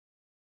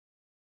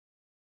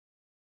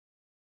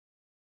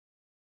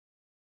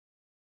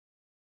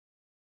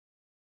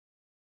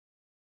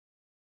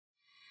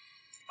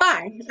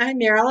Hi, I'm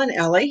Marilyn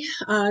Ellie.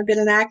 I've been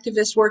an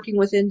activist working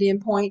with Indian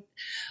Point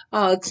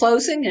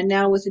closing and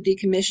now with the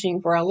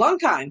decommissioning for a long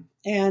time.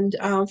 And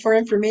for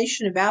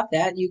information about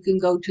that, you can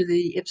go to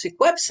the IPSC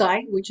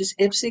website, which is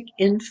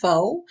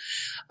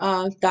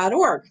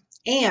ipscinfo.org.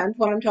 And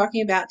what I'm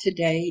talking about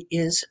today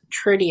is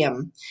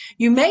tritium.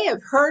 You may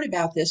have heard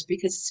about this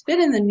because it's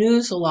been in the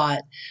news a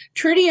lot.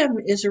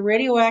 Tritium is a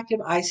radioactive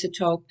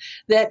isotope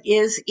that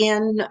is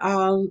in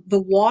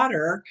the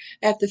water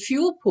at the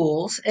fuel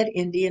pools at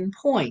Indian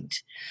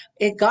Point.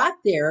 It got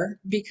there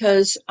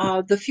because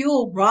the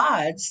fuel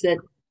rods that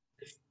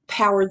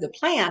power the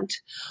plant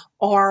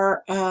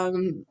are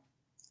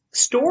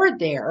stored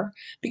there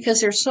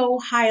because they're so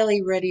highly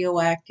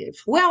radioactive.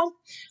 Well,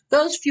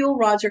 those fuel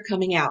rods are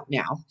coming out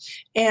now.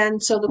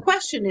 And so the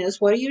question is,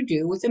 what do you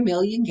do with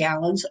 1,000,000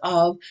 gallons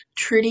of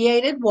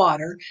tritiated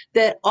water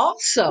that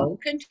also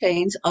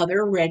contains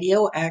other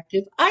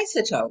radioactive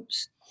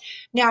isotopes?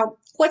 Now,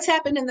 what's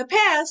happened in the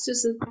past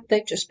is that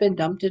they've just been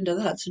dumped into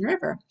the Hudson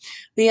River.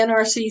 The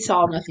NRC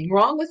saw nothing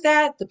wrong with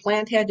that. The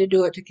plant had to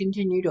do it to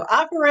continue to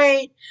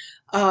operate.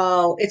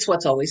 It's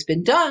what's always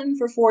been done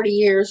for 40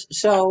 years.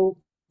 So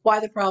why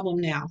the problem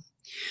now?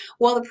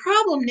 Well, the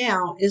problem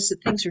now is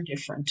that things are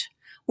different.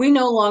 We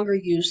no longer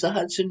use the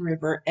Hudson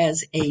River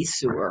as a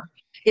sewer.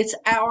 It's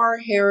our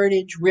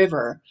heritage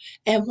river.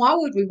 And why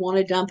would we want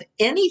to dump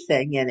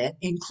anything in it,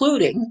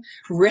 including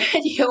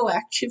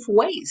radioactive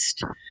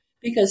waste?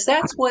 Because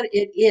that's what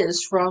it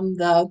is from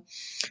the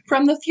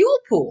fuel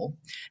pool.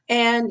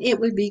 And it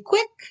would be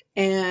quick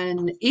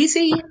and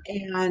easy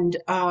and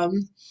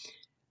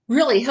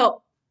really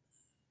help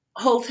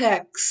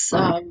Holtec's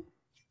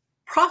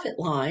profit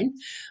line,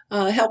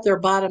 help their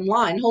bottom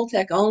line.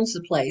 Holtec owns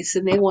the place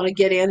and they want to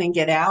get in and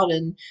get out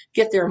and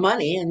get their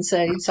money and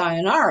say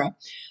sayonara.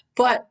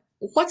 But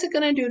what's it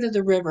going to do to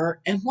the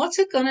river, and what's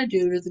it going to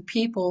do to the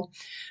people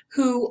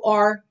who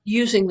are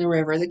using the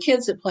river, the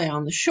kids that play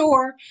on the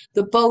shore,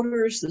 the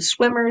boaters, the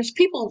swimmers,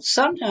 people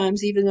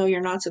sometimes, even though you're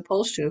not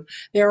supposed to,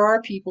 there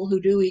are people who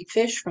do eat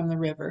fish from the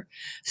river.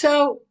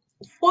 So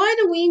why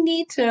do we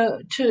need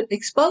to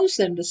expose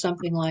them to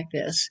something like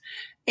this?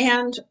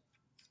 And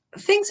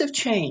things have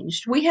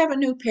changed. We have a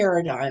new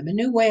paradigm, a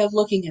new way of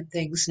looking at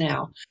things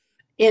now.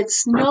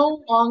 It's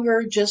no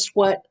longer just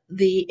what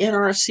the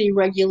NRC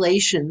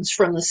regulations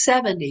from the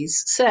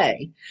 70s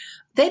say.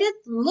 They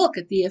didn't look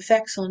at the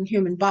effects on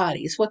human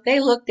bodies. What they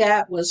looked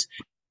at was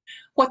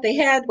what they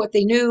had, what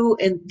they knew,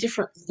 and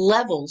different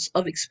levels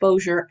of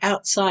exposure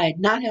outside,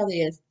 not how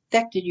they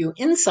affected you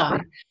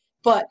inside,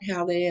 but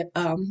how they,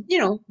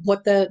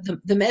 what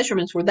the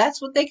measurements were.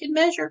 That's what they could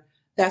measure.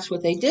 That's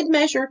what they did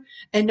measure,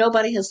 and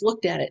nobody has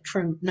looked at it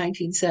from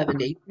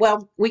 1970.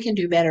 Well, we can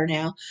do better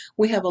now.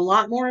 We have a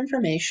lot more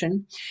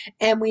information,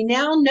 and we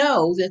now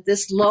know that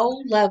this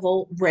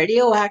low-level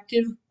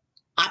radioactive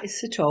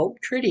isotope,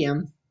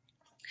 tritium,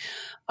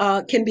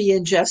 can be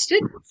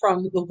ingested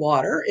from the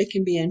water. It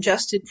can be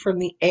ingested from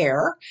the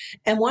air.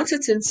 And once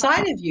it's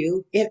inside of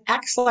you, it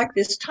acts like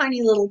this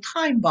tiny little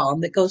time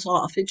bomb that goes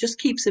off. It just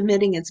keeps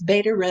emitting its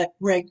beta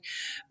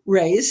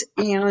rays.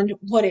 And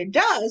what it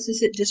does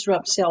is it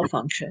disrupts cell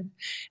function.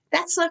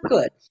 That's not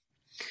good.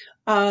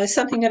 Is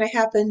something going to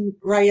happen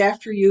right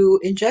after you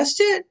ingest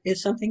it?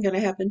 Is something going to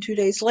happen 2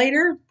 days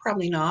later?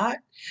 Probably not.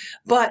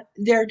 But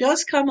there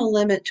does come a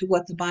limit to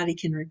what the body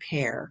can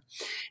repair.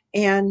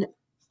 And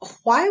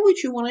why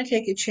would you want to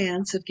take a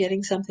chance of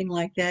getting something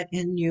like that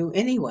in you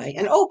anyway?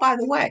 And oh, by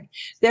the way,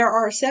 there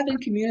are 7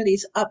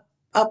 communities up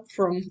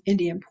from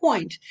Indian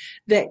Point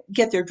that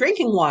get their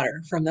drinking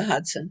water from the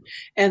Hudson.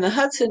 And the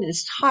Hudson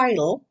is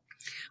tidal,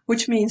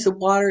 which means the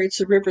water,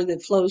 it's a river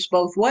that flows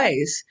both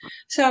ways.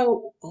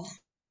 So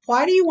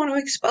why do you want to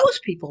expose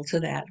people to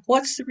that?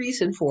 What's the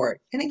reason for it?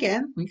 And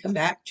again, we come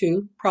back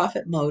to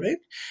profit motive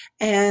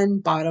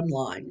and bottom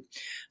line.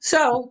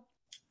 So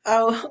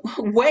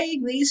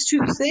weighing these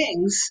two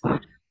things,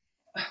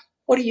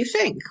 what do you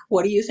think?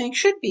 What do you think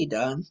should be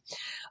done?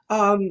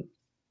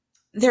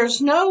 There's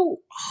no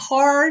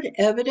hard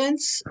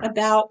evidence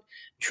about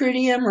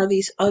tritium or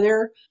these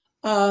other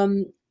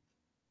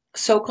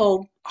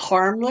so-called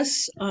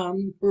harmless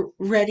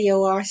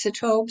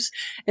radioisotopes,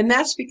 and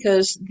that's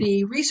because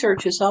the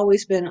research has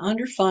always been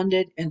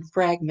underfunded and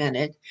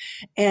fragmented,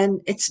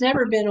 and it's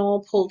never been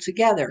all pulled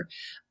together.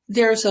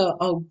 There's a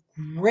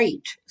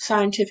great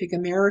Scientific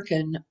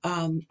American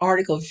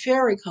article,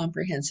 very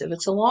comprehensive.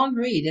 It's a long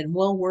read and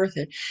well worth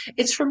it.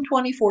 It's from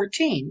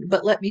 2014,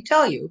 but let me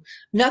tell you,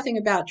 nothing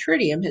about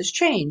tritium has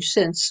changed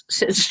since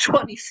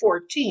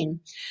 2014.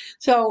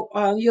 So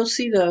you'll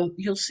see the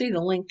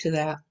link to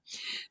that.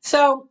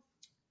 So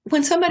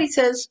when somebody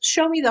says,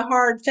 show me the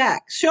hard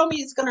facts, show me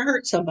it's going to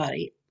hurt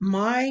somebody,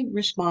 my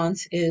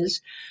response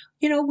is,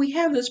 we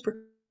have this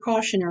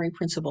precautionary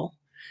principle.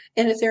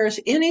 And if there is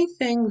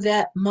anything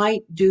that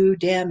might do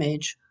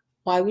damage,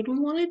 why would we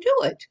want to do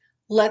it?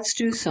 Let's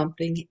do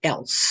something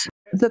else.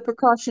 The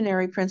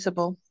precautionary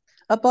principle.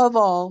 Above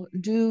all,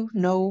 do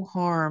no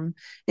harm.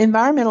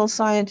 Environmental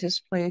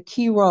scientists play a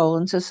key role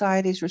in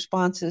society's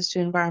responses to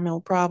environmental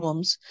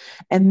problems,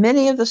 and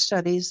many of the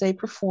studies they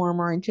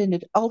perform are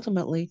intended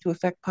ultimately to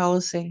affect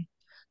policy.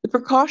 The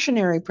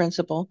precautionary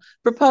principle,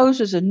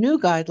 proposed as a new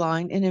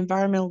guideline in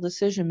environmental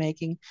decision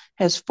making,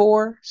 has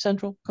four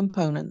central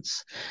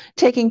components: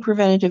 taking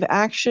preventative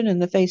action in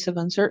the face of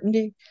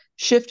uncertainty,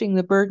 shifting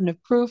the burden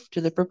of proof to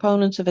the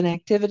proponents of an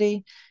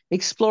activity,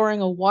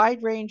 exploring a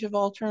wide range of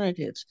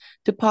alternatives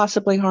to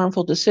possibly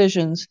harmful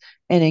decisions,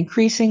 and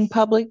increasing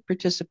public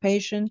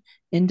participation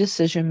in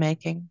decision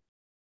making.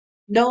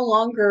 No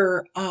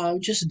longer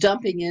just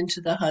dumping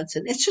into the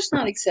Hudson. It's just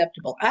not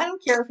acceptable. I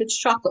don't care if it's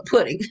chocolate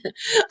pudding.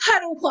 I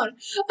don't want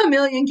a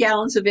million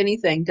gallons of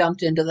anything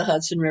dumped into the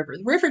Hudson River.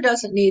 The river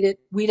doesn't need it.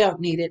 We don't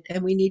need it.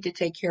 And we need to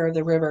take care of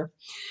the river.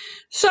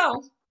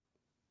 So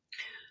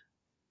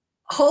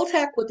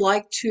Holtec would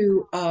like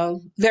to.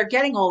 They're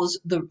getting all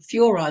the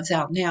fuel rods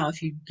out now.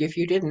 If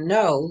you didn't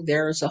know,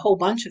 there's a whole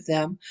bunch of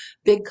them,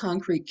 big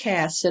concrete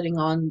casts sitting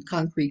on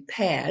concrete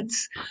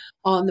pads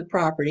on the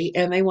property,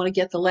 and they want to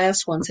get the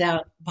last ones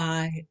out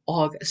by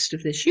August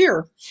of this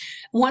year.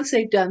 Once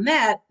they've done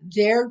that,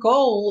 their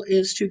goal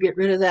is to get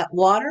rid of that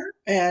water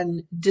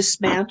and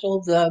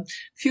dismantle the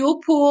fuel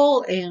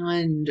pool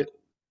and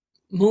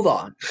move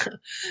on,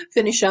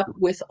 finish up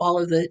with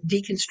all of the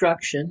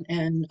deconstruction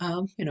and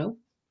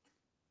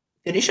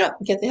finish up,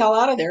 get the hell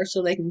out of there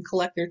so they can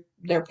collect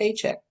their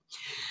paycheck.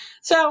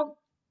 So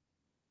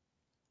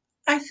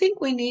I think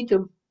we need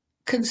to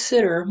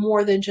consider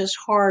more than just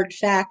hard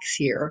facts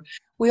here.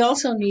 We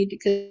also need to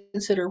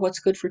consider what's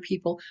good for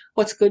people,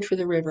 what's good for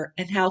the river,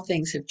 and how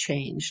things have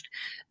changed.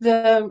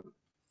 The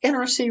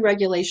NRC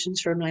regulations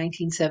from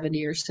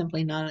 1970 are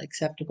simply not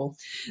acceptable.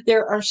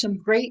 There are some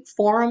great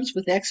forums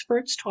with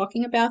experts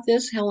talking about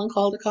this. Helen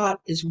Caldecott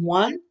is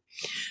one.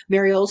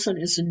 Mary Olson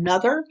is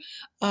another,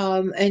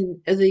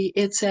 and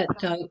it's at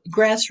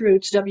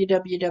grassroots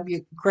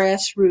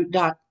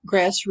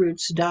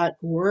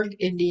www.grassroots.org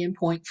Indian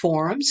Point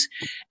Forums,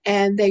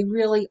 and they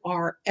really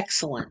are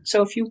excellent.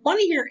 So if you want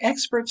to hear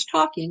experts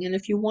talking, and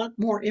if you want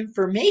more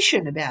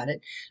information about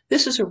it,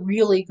 this is a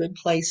really good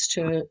place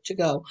to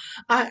go.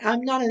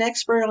 I'm not an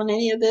expert on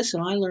any of this,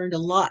 and I learned a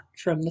lot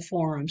from the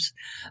forums.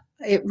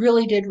 It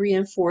really did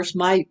reinforce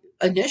my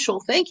initial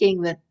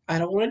thinking that I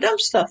don't want to dump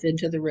stuff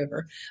into the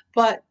river.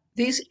 But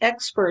these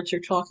experts are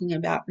talking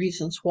about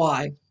reasons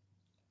why.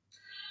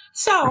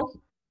 So,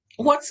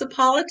 what's the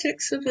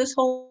politics of this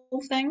whole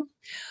thing?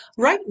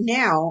 Right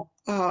now,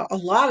 a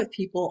lot of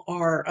people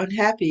are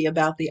unhappy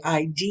about the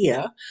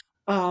idea.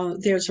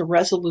 There's a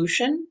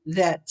resolution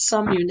that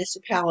some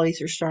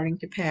municipalities are starting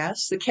to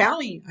pass. The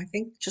county, I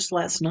think just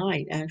last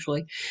night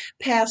actually,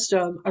 passed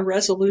a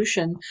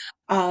resolution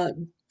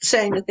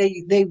saying that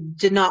they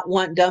did not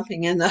want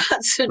dumping in the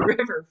Hudson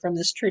River from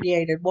this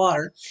tritiated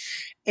water.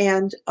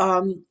 And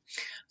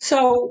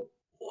so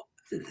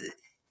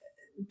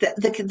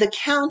the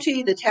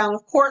county, the town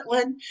of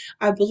Portland,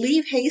 I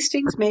believe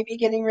Hastings may be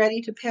getting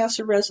ready to pass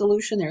a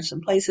resolution. There's some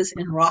places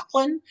in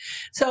Rockland.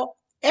 So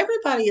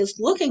everybody is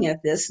looking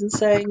at this and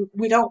saying,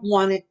 we don't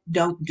want it,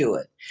 don't do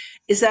it.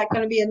 Is that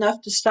going to be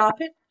enough to stop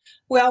it?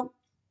 Well,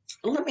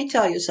 let me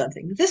tell you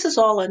something. This is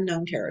all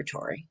unknown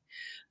territory.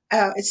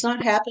 It's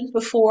not happened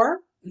before.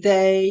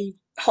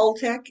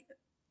 Holtec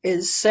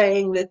is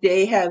saying that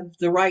they have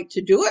the right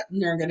to do it and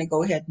they're going to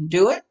go ahead and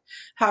do it.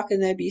 How can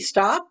they be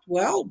stopped?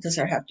 Well, does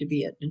there have to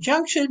be an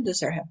injunction? Does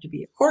there have to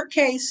be a court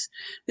case?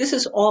 This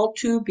is all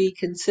to be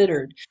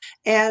considered.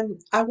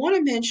 And I want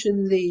to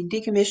mention the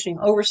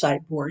Decommissioning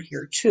Oversight Board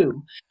here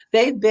too.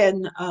 They've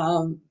been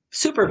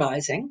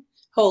supervising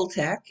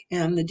Holtec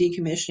and the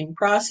decommissioning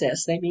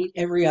process. They meet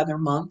every other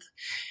month.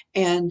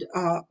 And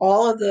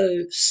all of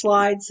the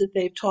slides that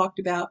they've talked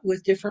about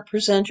with different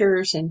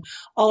presenters and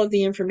all of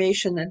the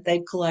information that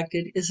they've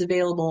collected is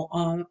available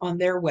on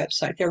their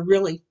website. They're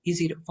really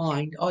easy to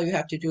find. All you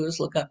have to do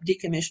is look up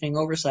Decommissioning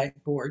Oversight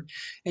Board,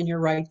 and you're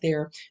right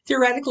there.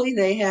 Theoretically,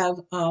 they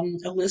have a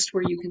list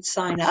where you can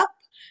sign up,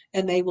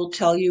 and they will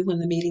tell you when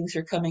the meetings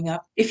are coming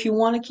up. If you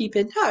want to keep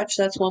in touch,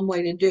 that's one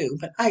way to do.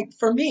 But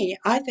for me,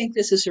 I think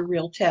this is a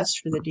real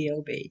test for the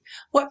DOB.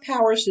 What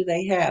powers do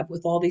they have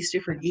with all these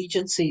different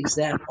agencies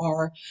that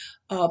are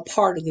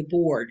part of the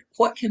board?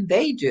 What can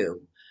they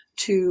do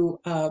to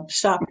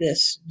stop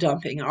this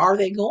dumping? Are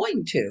they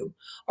going to?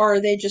 Or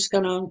are they just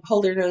going to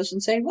hold their nose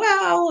and say,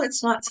 well,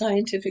 it's not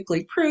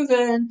scientifically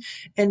proven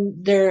and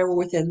they're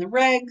within the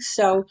regs?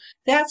 So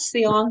that's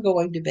the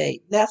ongoing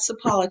debate. That's the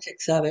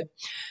politics of it.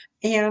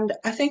 And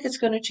I think it's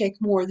going to take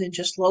more than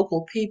just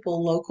local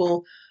people,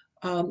 local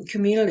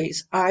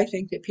communities. I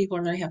think that people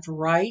are going to have to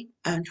write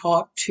and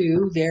talk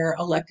to their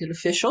elected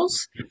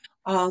officials.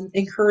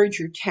 Encourage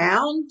your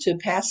town to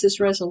pass this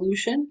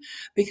resolution,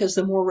 because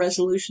the more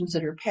resolutions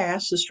that are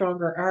passed, the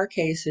stronger our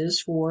case is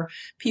for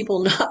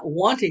people not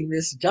wanting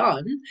this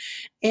done.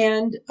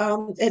 And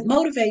it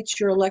motivates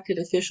your elected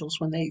officials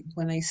when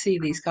they see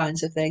these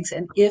kinds of things.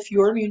 And if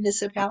your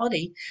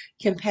municipality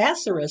can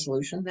pass a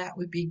resolution, that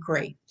would be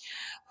great.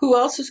 Who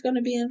else is going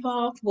to be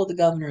involved? Well, the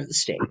governor of the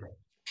state.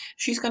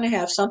 She's going to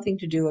have something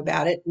to do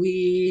about it.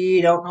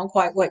 We don't know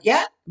quite what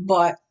yet,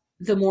 but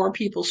the more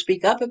people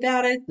speak up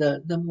about it,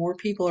 the more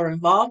people are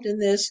involved in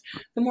this,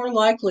 the more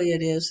likely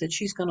it is that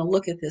she's going to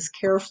look at this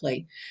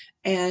carefully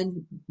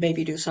and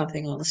maybe do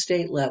something on the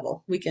state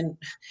level. We can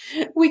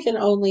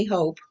only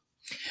hope.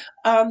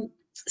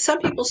 Some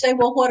people say,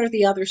 well, what are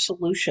the other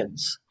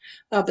solutions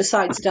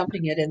besides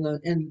dumping it in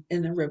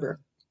the river?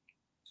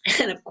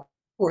 And of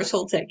course,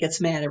 Holtec gets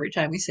mad every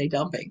time we say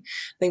dumping.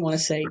 They want to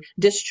say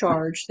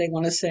discharge. They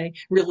want to say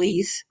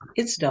release.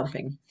 It's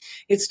dumping.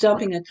 It's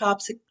dumping a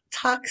toxic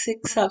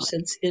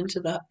substance into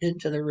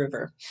the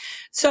river.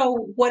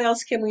 So what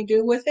else can we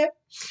do with it?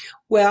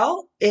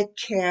 Well, it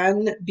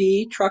can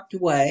be trucked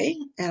away,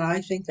 and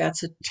I think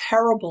that's a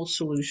terrible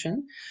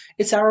solution.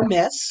 It's our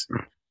mess.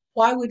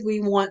 Why would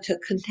we want to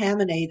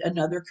contaminate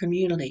another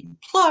community?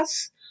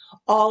 Plus,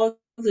 all of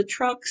the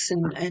trucks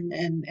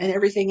and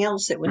everything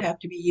else that would have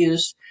to be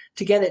used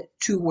to get it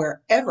to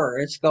wherever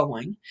it's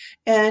going.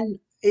 And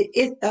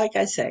like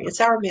I say,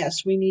 it's our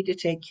mess. We need to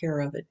take care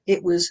of it.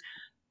 It was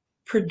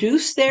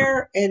produced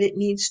there and it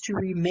needs to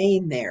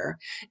remain there.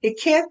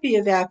 It can't be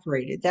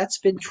evaporated. That's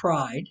been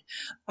tried.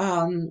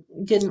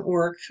 Didn't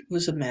work. It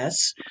was a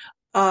mess.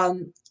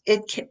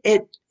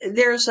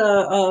 There's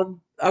a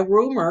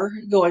rumor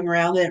going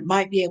around that it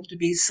might be able to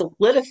be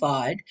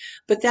solidified,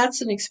 but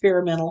that's an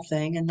experimental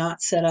thing and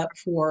not set up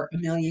for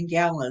 1 million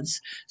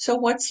gallons. So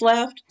what's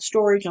left?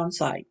 Storage on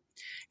site.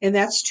 And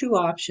that's two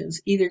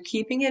options, either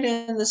keeping it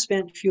in the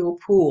spent fuel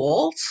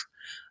pools,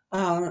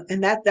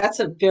 and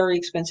that's a very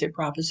expensive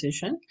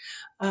proposition,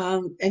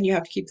 and you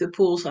have to keep the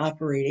pools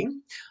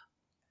operating,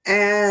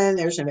 and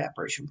there's an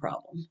evaporation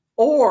problem.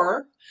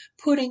 Or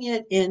putting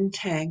it in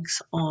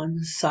tanks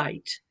on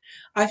site.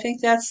 I think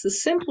that's the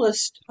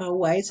simplest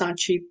way. It's not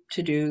cheap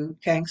to do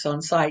tanks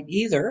on site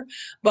either,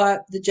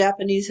 but the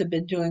Japanese have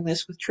been doing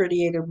this with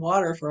tritiated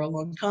water for a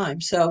long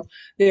time. So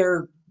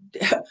there,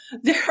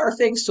 there are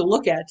things to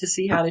look at to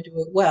see how to do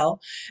it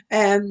well.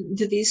 And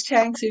do these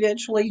tanks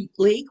eventually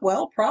leak?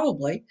 Well,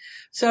 probably.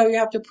 So you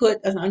have to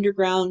put an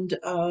underground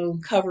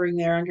covering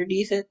there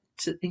underneath it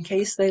in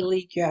case they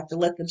leak. You have to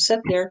let them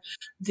sit there.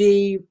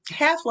 The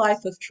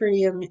half-life of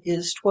tritium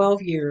is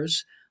 12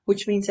 years,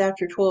 which means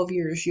after 12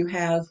 years you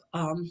have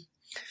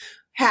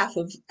half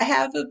of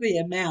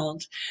the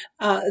amount.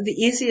 The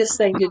easiest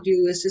thing to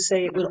do is to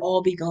say it would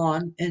all be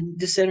gone and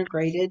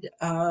disintegrated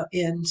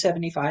in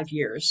 75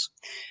 years.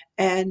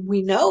 And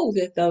we know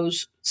that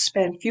those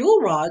spent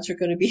fuel rods are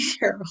going to be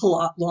there a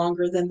lot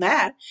longer than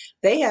that.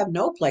 They have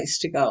no place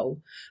to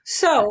go.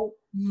 So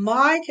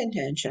my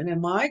contention and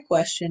my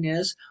question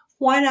is,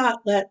 why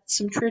not let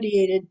some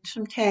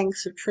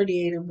tanks of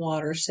tritiated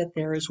water sit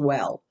there as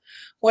well?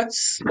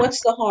 What's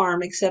the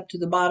harm except to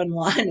the bottom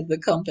line of the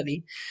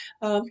company?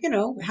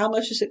 How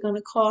much is it going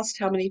to cost?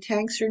 How many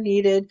tanks are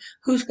needed?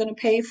 Who's going to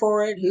pay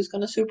for it? Who's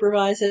going to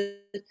supervise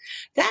it?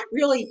 That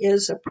really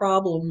is a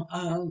problem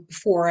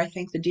for, I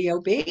think, the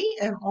DOB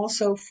and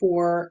also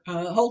for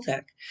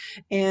Holtec.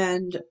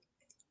 And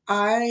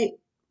I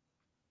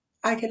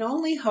I can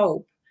only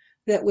hope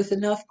that with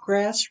enough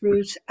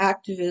grassroots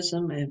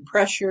activism and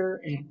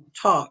pressure and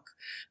talk,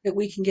 that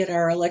we can get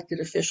our elected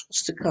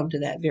officials to come to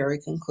that very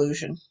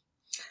conclusion.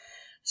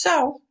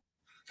 So,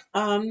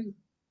 um,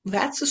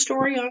 that's the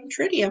story on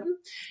tritium,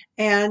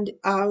 and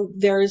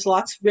there is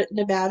lots written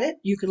about it.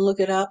 You can look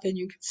it up and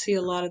you can see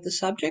a lot of the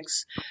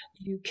subjects.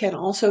 You can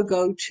also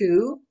go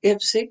to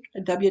IPSC,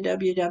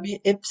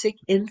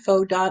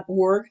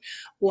 www.ipsicinfo.org.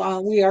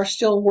 While we are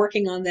still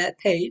working on that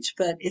page,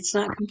 but it's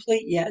not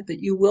complete yet, but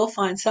you will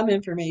find some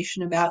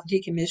information about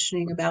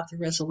decommissioning, about the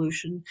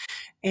resolution,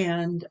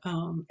 and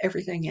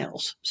everything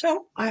else.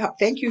 So I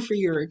thank you for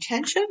your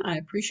attention. I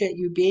appreciate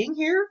you being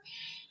here.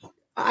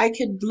 I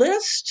could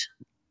list,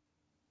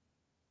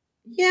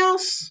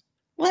 yes,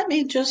 let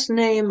me just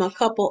name a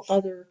couple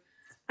other,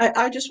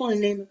 I just want to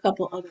name a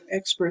couple other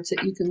experts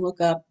that you can look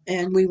up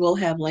and we will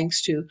have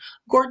links to.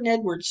 Gordon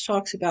Edwards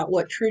talks about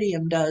what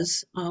tritium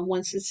does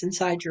once it's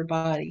inside your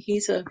body.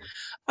 He's a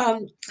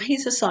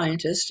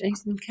scientist,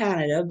 he's in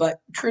Canada, but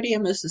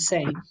tritium is the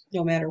same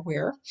no matter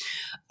where.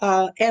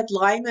 Ed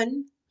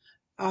Lyman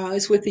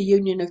is with the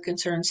Union of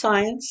Concerned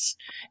Science,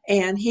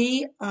 and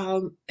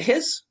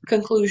his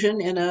conclusion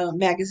in a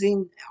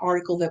magazine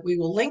article that we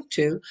will link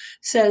to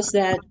says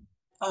that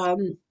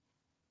um,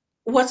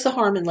 what's the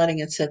harm in letting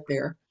it sit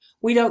there?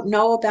 We don't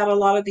know about a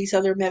lot of these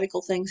other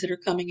medical things that are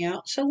coming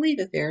out, so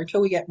leave it there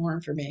until we get more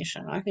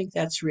information. I think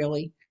that's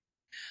really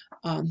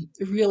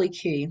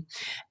key.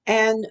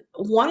 And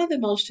one of the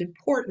most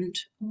important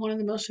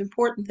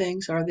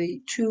things are the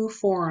two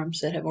forums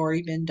that have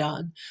already been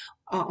done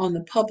on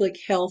the public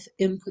health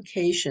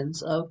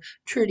implications of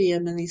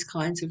tritium and these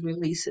kinds of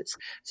releases.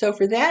 So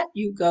for that,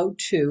 you go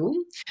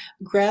to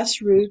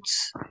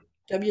grassroots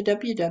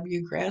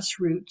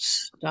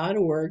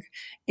www.grassroots.org,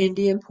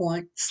 Indian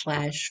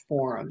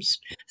Point/forums.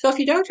 So if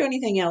you don't do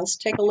anything else,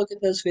 take a look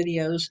at those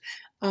videos.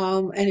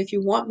 And if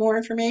you want more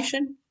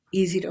information,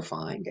 easy to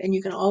find. And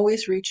you can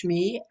always reach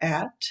me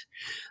at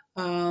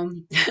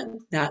Um,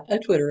 not a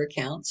Twitter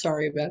account,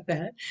 sorry about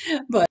that.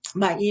 But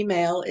my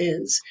email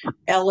is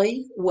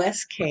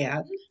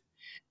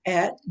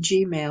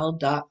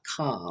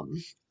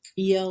elliewestcan@gmail.com.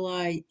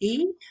 ELIE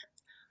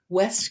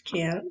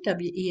Westcan,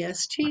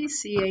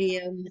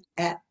 WESTCAN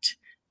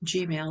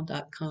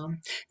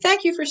 @gmail.com.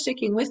 Thank you for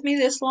sticking with me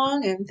this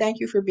long, and thank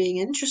you for being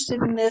interested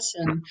in this.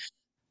 And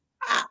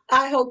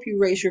I hope you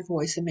raise your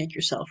voice and make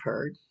yourself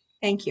heard.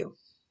 Thank you.